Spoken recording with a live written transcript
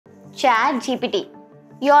ChatGPT,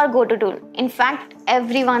 your go-to tool. In fact,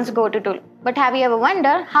 everyone's go-to tool. But have you ever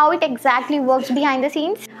wondered how it exactly works behind the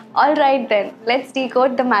scenes? Alright then, let's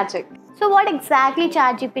decode the magic. So what exactly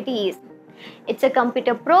ChatGPT is? It's a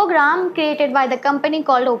computer program created by the company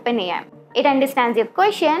called OpenAI. It understands your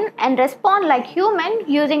question and responds like human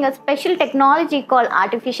using a special technology called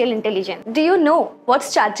artificial intelligence. Do you know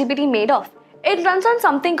what's ChatGPT made of? It runs on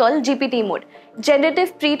something called GPT mode,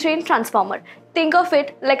 Generative Pre-trained Transformer. Think of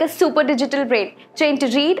it like a super digital brain, trained to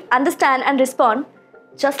read, understand and respond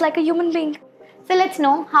just like a human being. So let's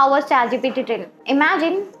know how was ChatGPT trained.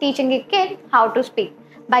 Imagine teaching a kid how to speak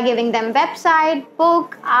by giving them website,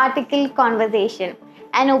 book, article, conversation.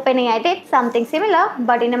 And OpenAI did something similar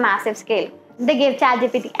but in a massive scale. They gave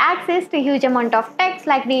ChatGPT access to a huge amount of text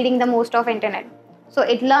like reading the most of internet. So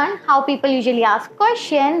it learned how people usually ask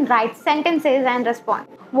questions, write sentences and respond.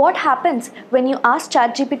 What happens when you ask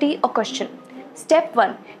ChatGPT a question? Step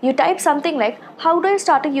 1. You type something like, how do I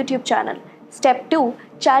start a YouTube channel? Step 2.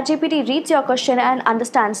 ChatGPT reads your question and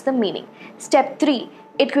understands the meaning. Step 3.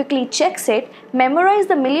 It quickly checks it, memorizes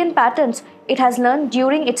the million patterns it has learned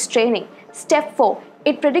during its training. Step 4.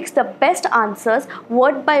 It predicts the best answers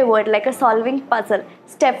word by word like a solving puzzle.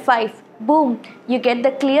 Step 5. Boom, you get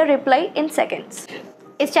the clear reply in seconds.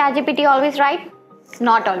 Is ChatGPT always right?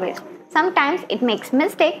 Not always. Sometimes it makes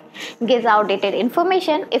mistakes, gives outdated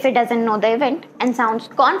information if it doesn't know the event, and sounds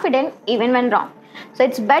confident even when wrong. So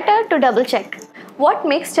it's better to double check. What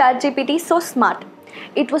makes ChatGPT so smart?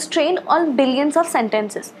 It was trained on billions of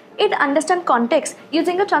sentences. It understands context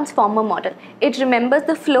using a transformer model. It remembers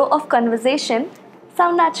the flow of conversation.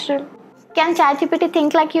 Sound natural. Can ChatGPT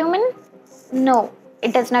think like human? No.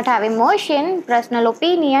 It does not have emotion, personal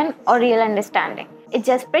opinion, or real understanding. It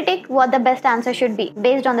just predicts what the best answer should be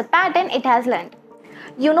based on the pattern it has learned.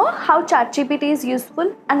 You know how ChatGPT is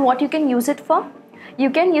useful and what you can use it for? You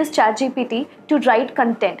can use ChatGPT to write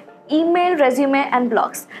content, email, resume, and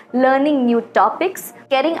blogs, learning new topics,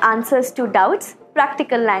 getting answers to doubts,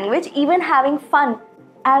 practical language, even having fun.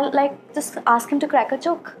 I'll just ask him to crack a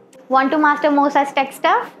joke. Want to master more such tech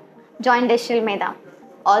stuff? Join Digital Medha.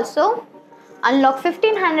 Also, unlock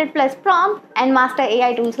 1500 plus prompt and master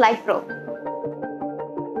AI tools like Pro.